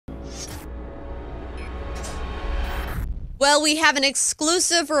Well, we have an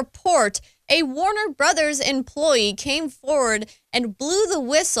exclusive report. A Warner Brothers employee came forward and blew the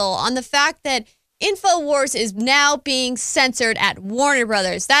whistle on the fact that Infowars is now being censored at Warner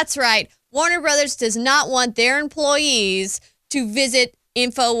Brothers. That's right. Warner Brothers does not want their employees to visit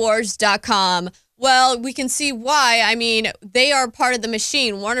Infowars.com. Well, we can see why. I mean, they are part of the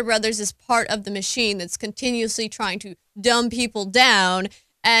machine. Warner Brothers is part of the machine that's continuously trying to dumb people down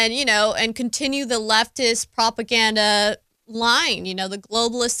and, and continue the leftist propaganda line, the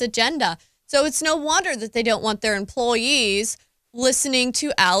globalist agenda. So it's no wonder that they don't want their employees listening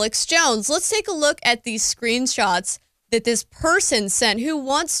to Alex Jones. Let's take a look at these screenshots that this person sent who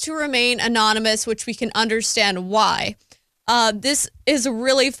wants to remain anonymous, which we can understand why. This is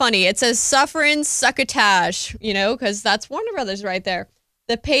really funny. It says suffering succotash, because that's Warner Brothers right there.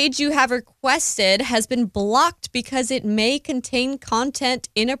 The page you have requested has been blocked because it may contain content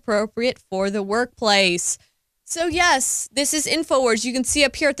inappropriate for the workplace. So yes, this is Infowars. You can see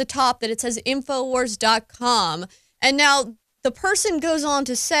up here at the top that it says Infowars.com. And now the person goes on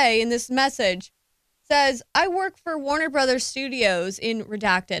to say in this message, says, I work for Warner Brothers Studios in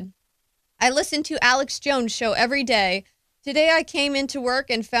Redacted. I listen to Alex Jones' show every day. Today I came into work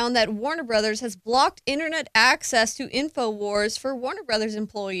and found that Warner Brothers has blocked internet access to Infowars for Warner Brothers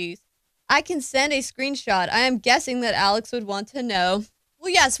employees. I can send a screenshot. I am guessing that Alex would want to know. Well,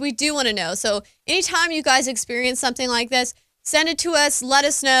 yes, we do want to know. So anytime you guys experience something like this, send it to us. Let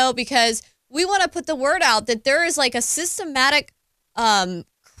us know, because we want to put the word out that there is like a systematic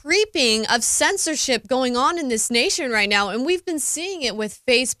creeping of censorship going on in this nation right now. And we've been seeing it with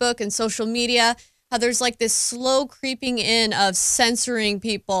Facebook and social media, how there's like this slow creeping in of censoring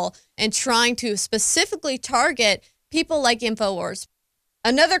people and trying to specifically target people like Infowars.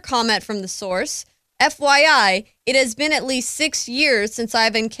 Another comment from the source, FYI, it has been at least 6 years since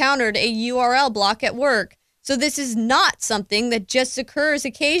I've encountered a URL block at work. So this is not something that just occurs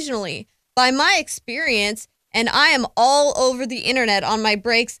occasionally. By my experience, and I am all over the internet on my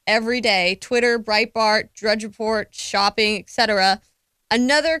breaks every day, Twitter, Breitbart, Drudge Report, shopping, etc.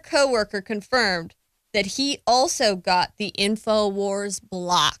 Another coworker confirmed that he also got the Infowars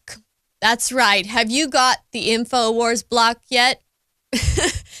block. That's right. Have you got the Infowars block yet?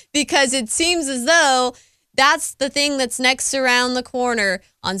 Because it seems as though that's the thing that's next around the corner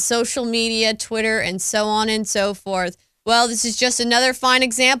on social media, Twitter, and so on and so forth. Well, this is just another fine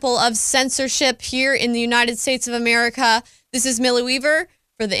example of censorship here in the United States of America. This is Millie Weaver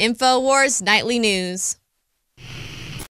for the Infowars Nightly News.